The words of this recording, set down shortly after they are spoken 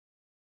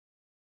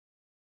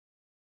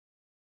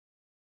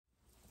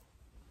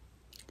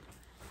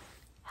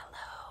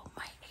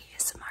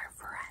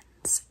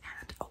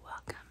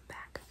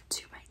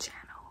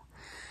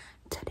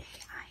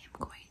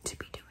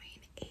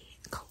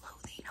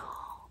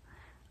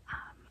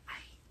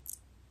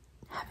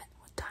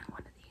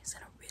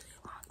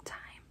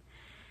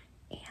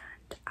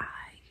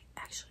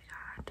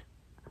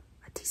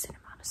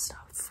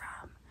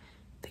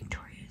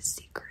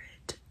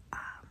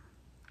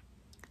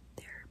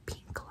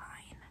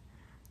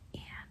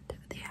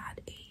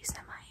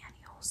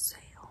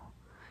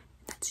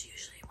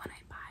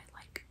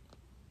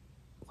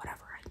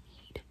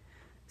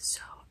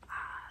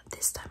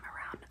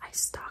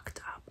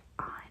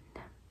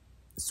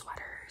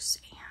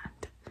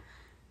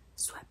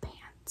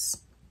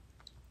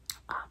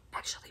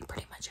actually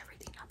pretty much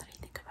everything now that I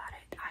think about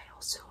it. I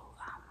also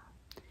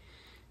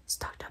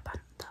stocked up on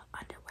the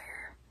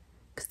underwear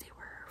because they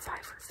were 5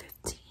 for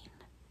 $15,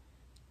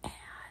 and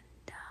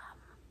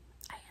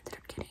I ended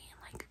up getting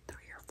like 3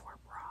 or 4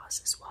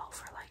 bras as well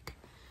for like,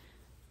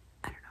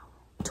 I don't know,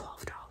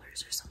 $12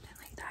 or something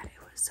like that.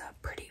 It was a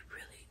pretty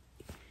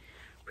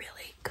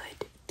really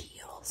good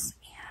deals,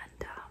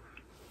 and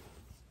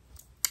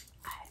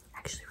I'm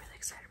actually really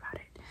excited about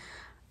it.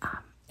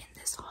 In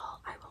this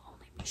haul, I will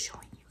only be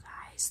showing you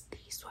guys the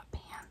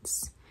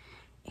sweatpants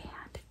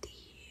and the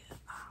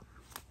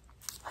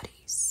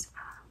hoodies.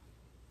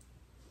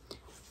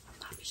 I'll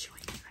not be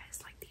showing you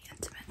guys like the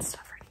intimate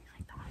stuff or anything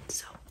like that.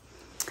 So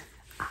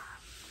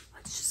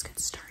let's just get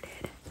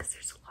started because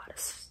there's a lot of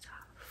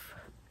stuff.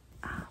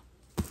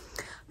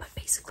 But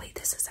basically,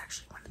 this is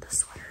actually one of the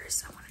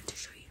sweaters. I wanted to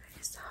show you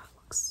guys how it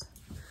looks.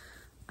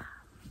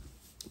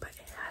 But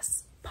it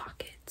has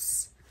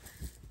pockets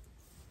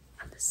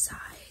on the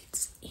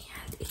sides,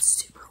 and it's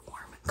super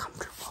warm and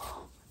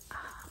comfortable.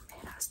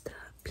 It has the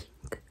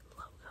pink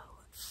logo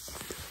in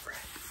the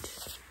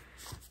front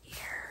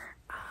here,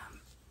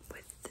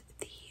 with the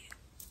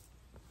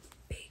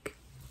big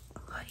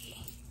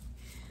hoodie.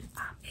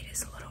 It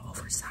is a little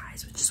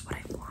oversized, which is what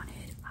I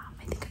wanted.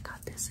 I think I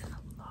got this in a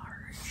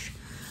large,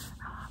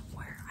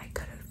 where I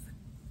could have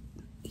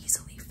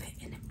easily fit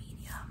in a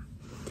medium.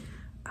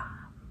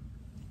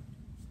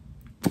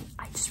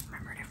 I just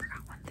remembered I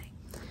forgot one thing.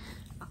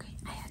 Okay,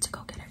 I had to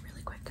go get it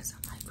really quick because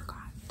I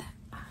forgot that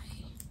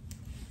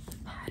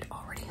I had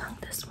already hung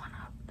this one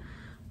up.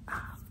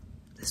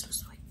 This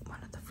was like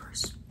one of the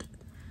first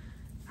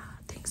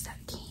things that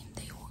came.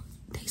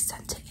 They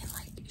sent it in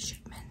like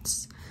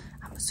shipments.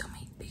 I'm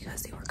assuming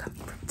because they were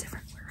coming from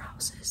different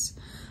warehouses.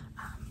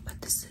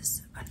 But this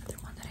is another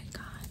one that I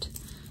got.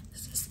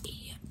 This is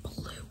a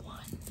blue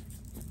one.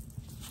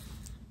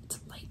 It's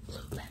a light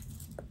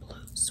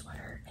blue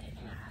sweater, and it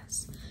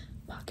has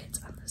pockets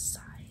on the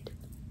side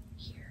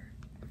here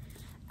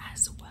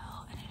as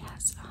well, and it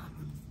has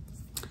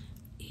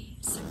a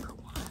zipper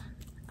one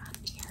on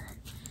here,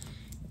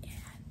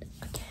 and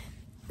again,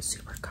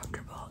 super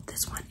comfortable.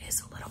 This one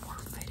is a little more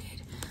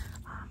fitted.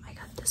 I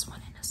got this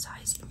one in a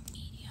size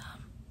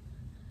medium,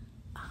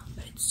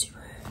 but it's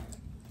super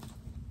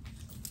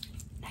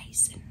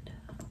nice, and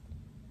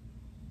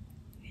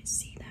you can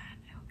see that.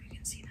 I hope you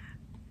can see that.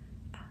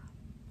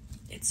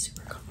 It's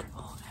super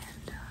comfortable,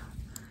 and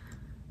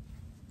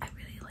I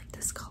really like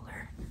this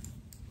color,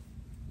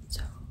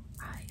 so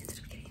I ended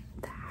up getting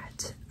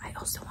that. I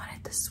also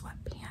wanted the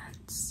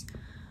sweatpants.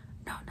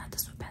 No, not the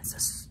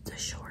sweatpants, the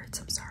shorts,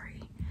 I'm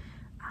sorry.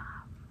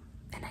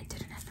 And I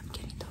didn't end up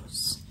getting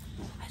those.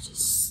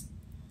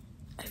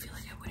 I feel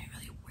like I wouldn't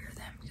really wear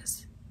them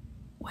because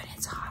when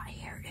it's hot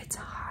here, it's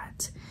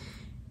hot,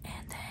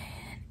 and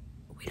then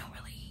we don't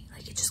really,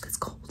 like, it just gets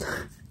cold.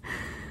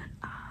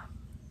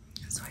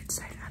 So I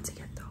decided not to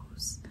get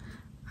those.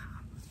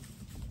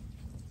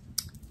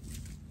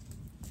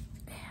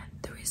 And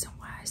the reason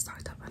why I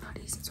stocked up on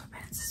hoodies and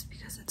sweatpants is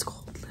because it's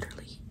cold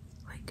literally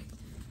like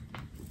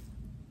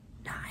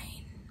 9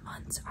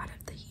 months out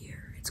of the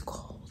year. It's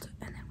cold,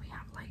 and then we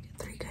have like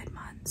 3 good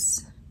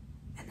months,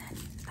 and then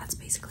that's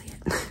basically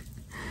it.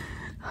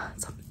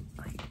 So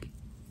like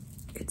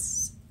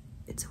it's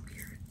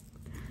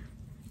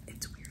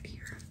weird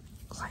here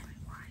climate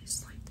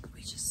wise. Like,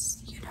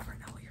 you never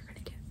know what you're gonna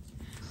get.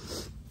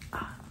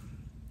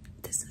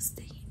 This is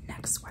the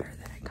next sweater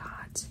that I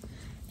got,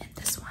 and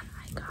this one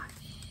I got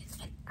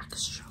in an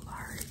extra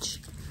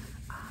large,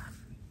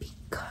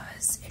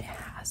 because it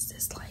has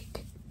this,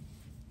 like,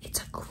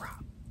 it's a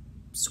crop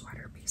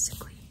sweater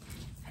basically,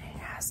 and it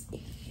has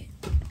a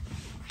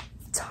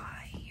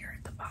tie here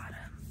at the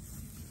bottom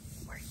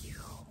where you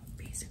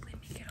basically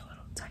make it a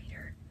little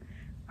tighter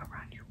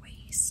around your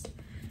waist,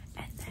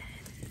 and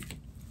then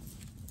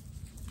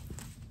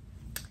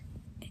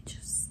it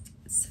just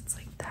sits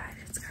like that.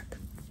 It's got the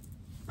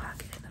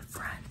pocket in the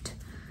front,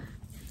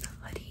 and the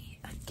hoodie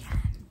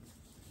again.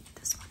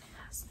 This one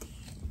has the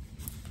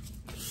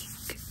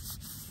pink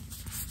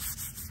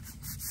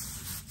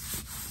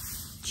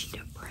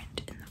cheetah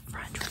print in the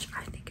front, which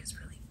I think is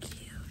really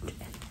cute,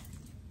 and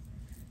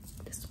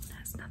this one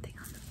has nothing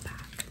on the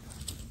back.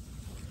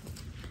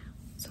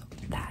 So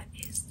that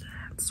is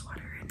that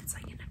sweater, and it's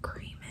like in a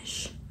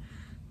creamish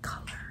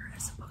color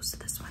as opposed to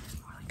this one is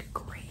more like a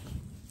gray.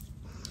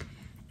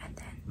 And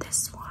then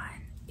this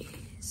one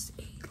is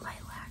a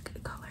lilac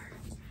color,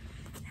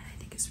 and I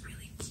think it's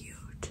really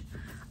cute.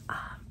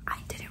 I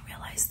didn't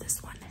realize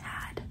this one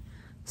had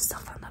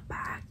stuff on the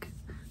back,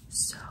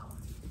 so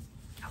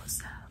I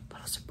was a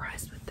little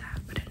surprised with that,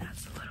 but it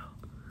has a little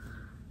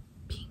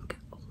pink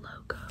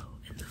logo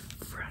in the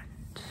front.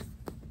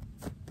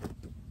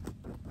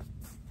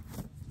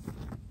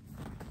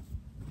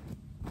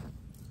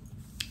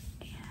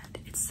 And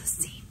it's the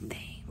same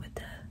thing with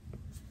the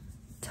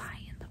tie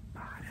in the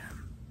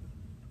bottom.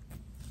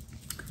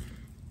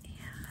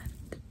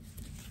 And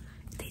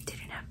they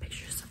didn't have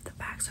pictures of the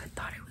back, so I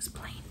thought it was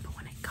plain, but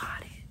when I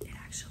got it, it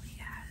actually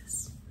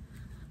has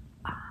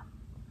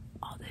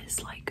all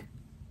this like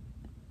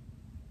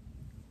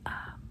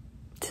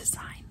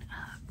design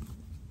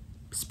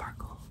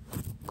sparkle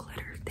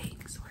glitter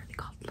things, or they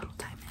call little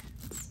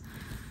diamonds.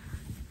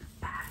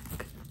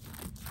 Back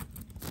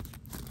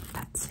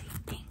that say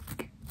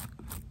pink,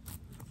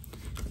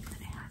 and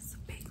then it has a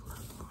big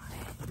logo on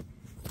it.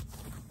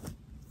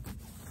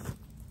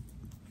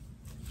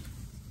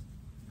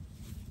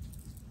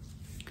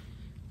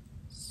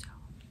 So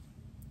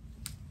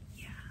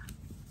yeah,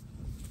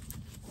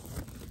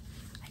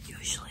 I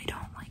usually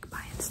don't like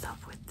buying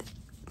stuff with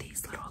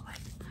these little like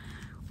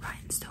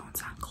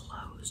rhinestones on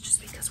clothes,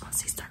 just because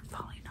once they start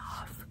falling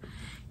off,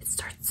 it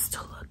starts to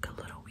look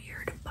a little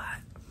weird.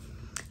 But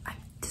I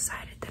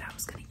decided that I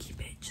was gonna keep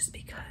it just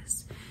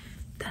because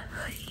the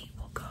hoodie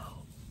will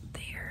go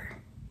there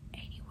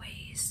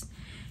anyways,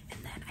 and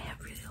then I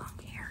have really long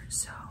hair,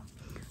 so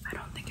I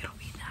don't think it'll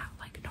be that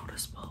like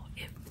noticeable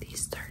if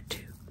these start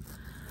to,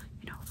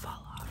 you know,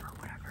 fall off or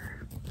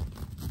whatever.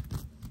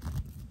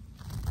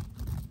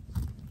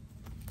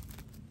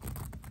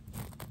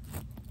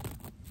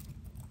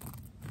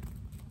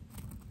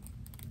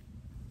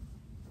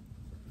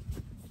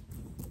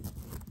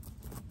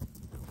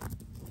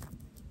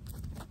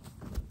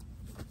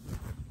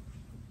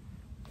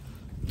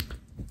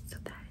 So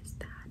that is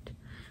that.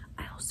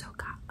 I also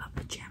got a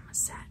pajama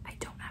set. I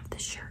don't have the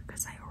shirt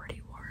because I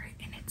already wore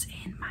it, and it's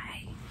in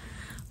my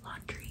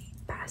laundry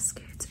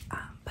basket.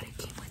 But it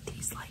came with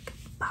these like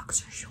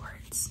boxer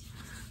shorts.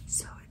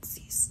 So it's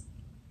these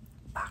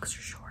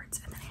boxer shorts,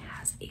 and then it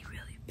has a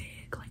really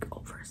big, like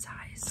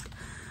oversized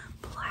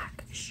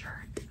black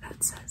shirt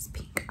that says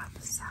pink on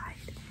the side.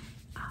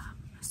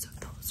 So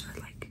those are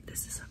like,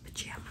 this is a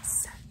pajama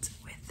set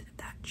with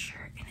that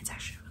shirt, and it's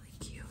actually really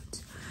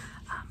cute.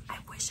 I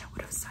wish I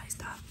would have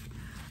sized up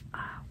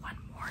one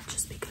more,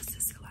 just because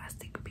this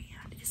elastic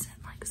band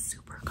isn't like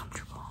super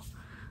comfortable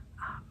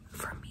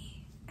for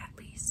me, at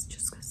least,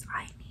 just because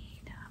I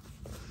need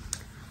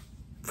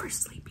for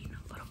sleeping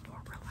a little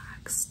more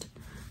relaxed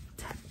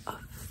type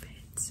of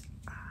fit.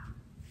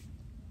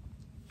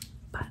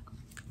 But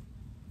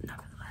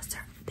nevertheless,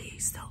 they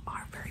still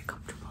are very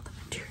comfortable. The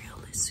material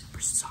is super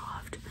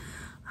soft,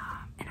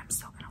 and I'm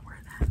still gonna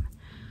wear them.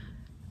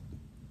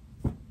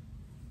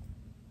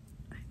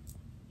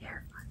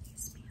 Here are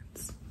these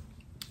pants.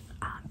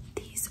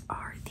 These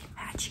are the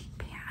matching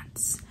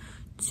pants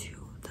to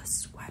the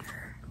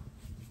sweater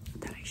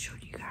that I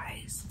showed you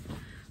guys.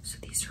 So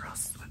these are all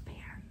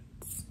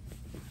sweatpants,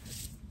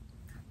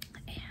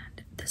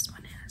 and this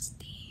one has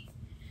the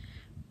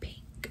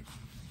pink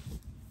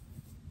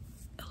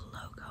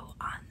logo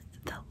on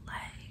the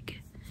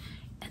leg,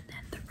 and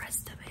then the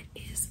rest of it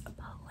is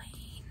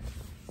plain.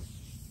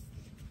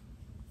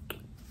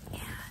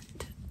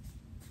 And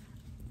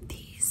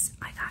these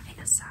I got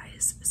in a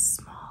size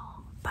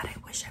small, but I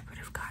wish I would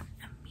have gotten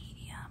a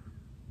medium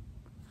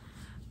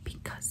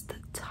because the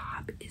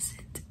top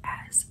isn't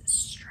as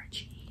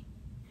stretchy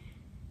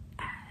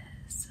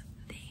as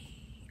the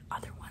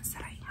other ones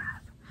that I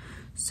have.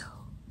 So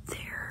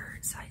their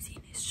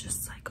sizing is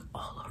just like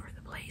all over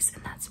the place,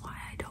 and that's why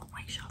I don't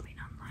like shopping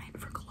online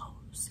for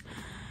clothes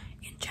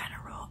in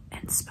general,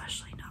 and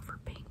especially not for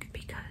pink,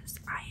 because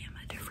I am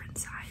a different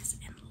size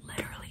in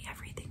literally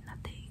everything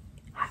that they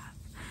have.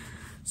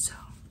 So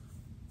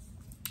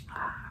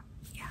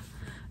yeah,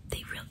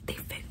 they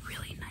fit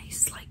really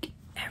nice like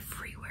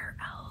everywhere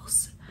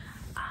else,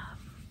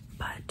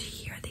 but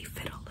here they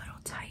fit a little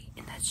tight,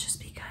 and that's just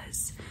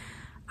because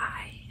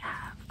I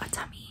have a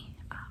tummy.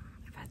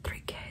 I've had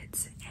 3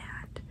 kids,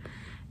 and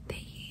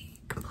they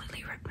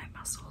completely ripped my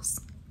muscles,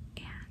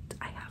 and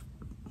I have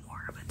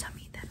more of a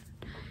tummy than,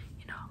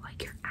 you know,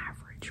 like your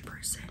average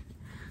person.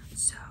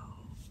 So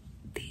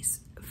these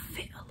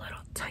fit a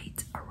little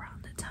tight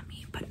around the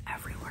tummy, but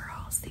everywhere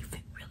else they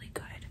fit really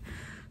good.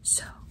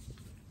 So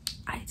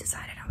I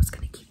decided I was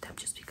gonna keep them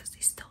just because they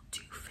still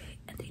do fit,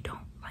 and they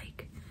don't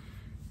like,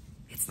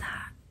 it's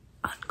not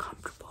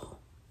uncomfortable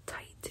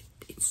tight,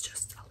 it's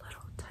just a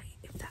little tight,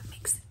 if that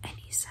makes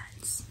any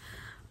sense.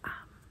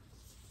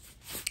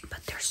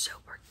 But they're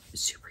super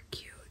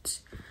cute.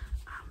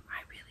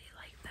 I really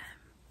like them,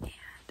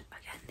 and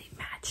again they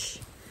match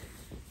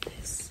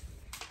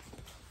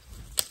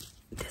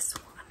this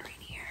one right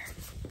here.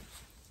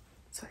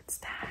 So it's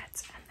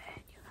that, and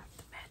then you have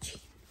the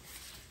matching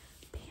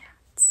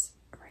pants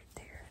right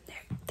there.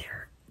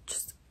 They're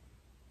just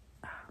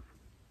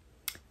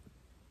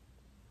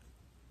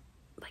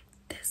like,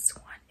 this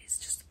one is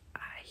just a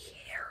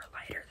hair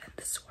lighter than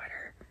the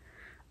sweater.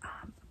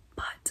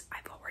 But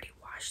I've already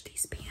washed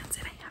these pants,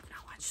 and I have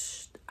not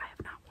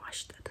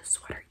washed the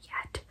sweater.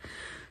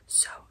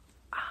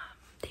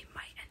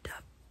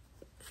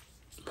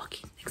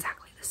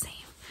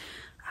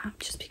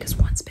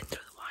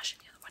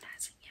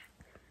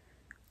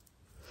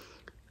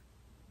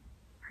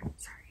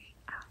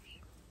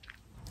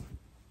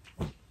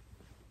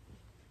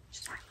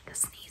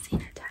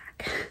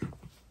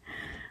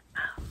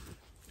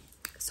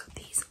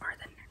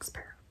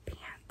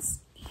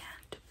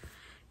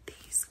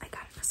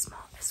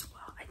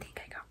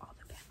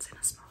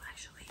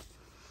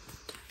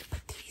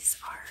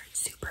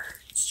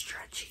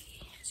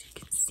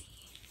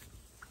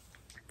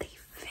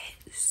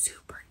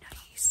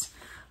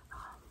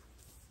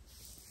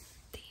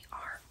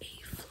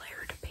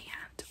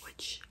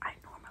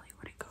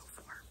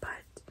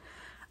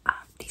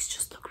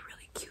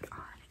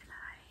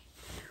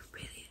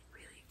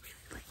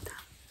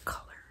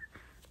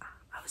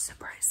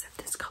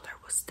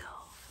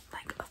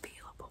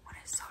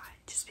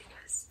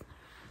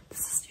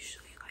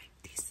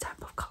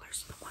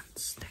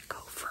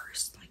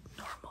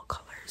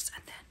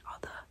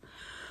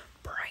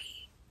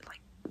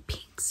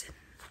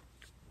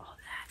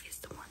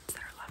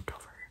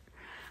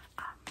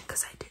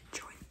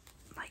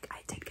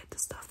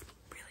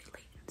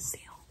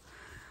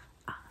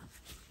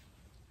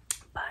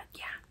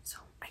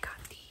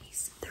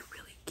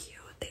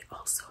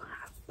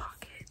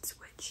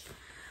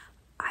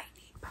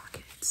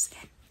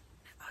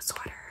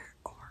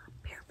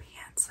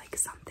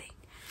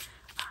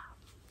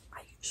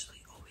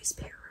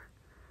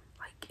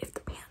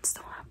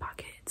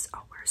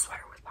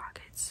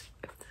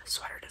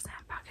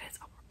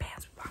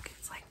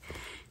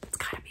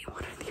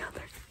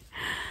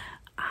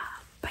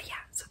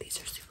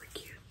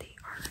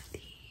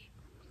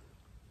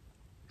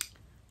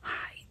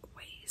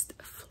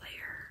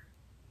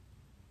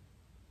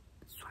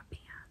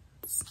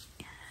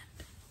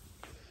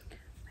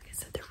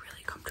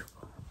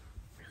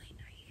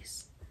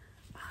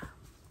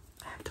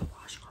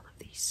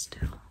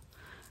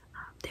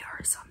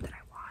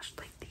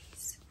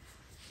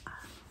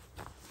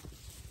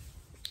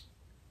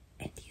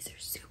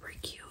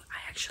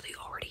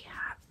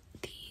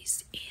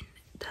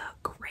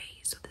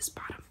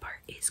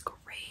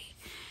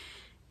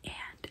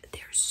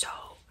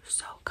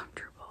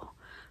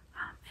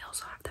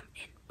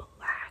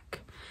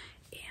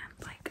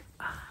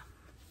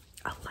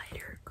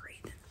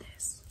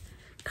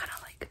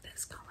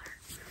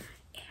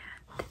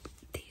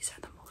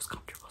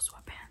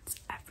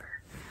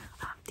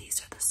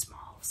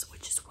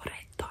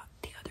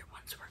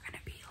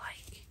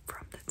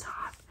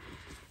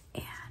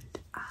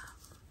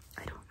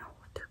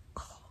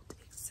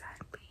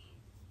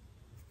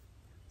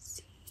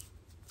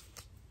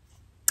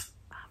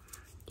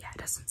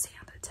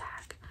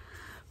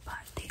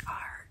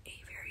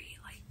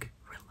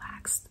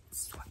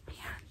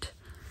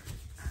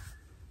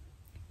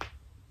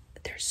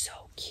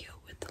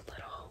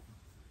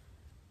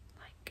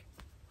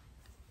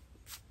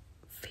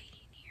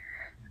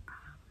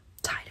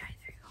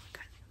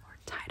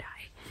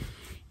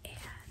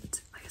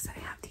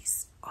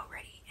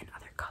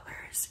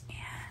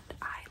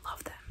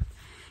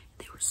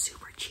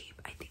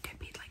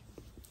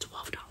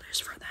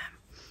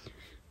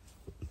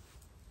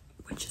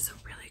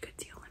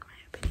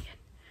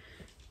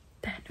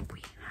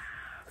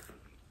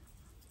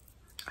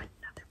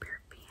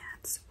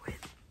 pants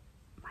with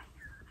my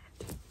hair on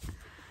it.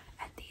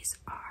 And these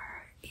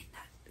are in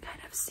that kind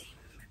of same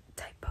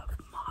type of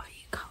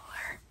mauve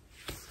color.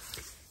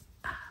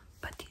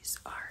 But these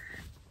are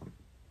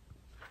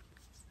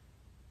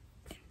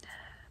in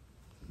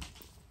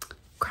the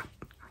crop,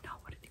 or no,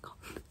 what are they called?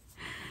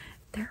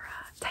 They're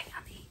tight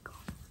on the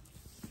ankle.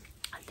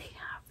 And they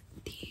have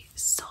the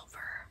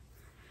silver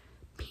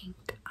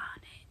pink on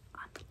it,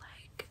 on the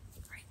leg,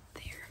 right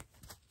there.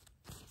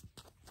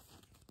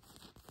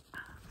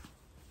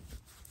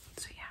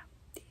 So yeah,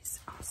 these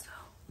also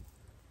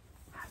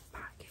have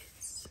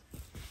pockets,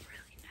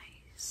 really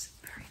nice,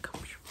 very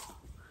comfortable.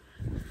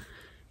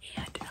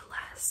 And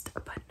last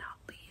but not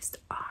least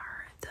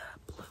are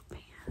the blue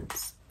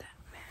pants that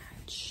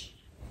match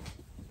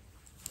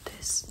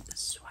this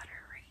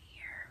sweater right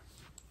here.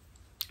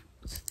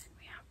 So then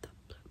we have the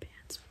blue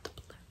pants with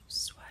the blue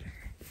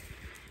sweater.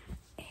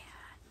 And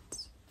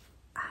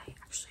I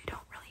actually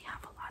don't really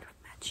have a lot of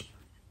matching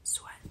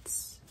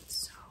sweats,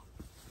 so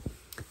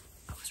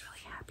I was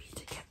really happy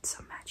to get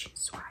some matching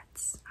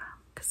sweats,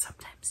 because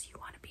sometimes you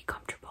want to be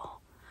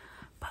comfortable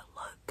but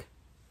look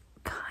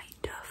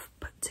kind of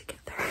put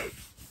together.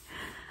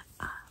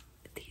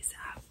 These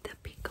have the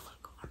pink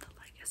logo on the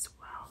leg as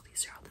well.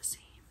 These are all the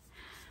same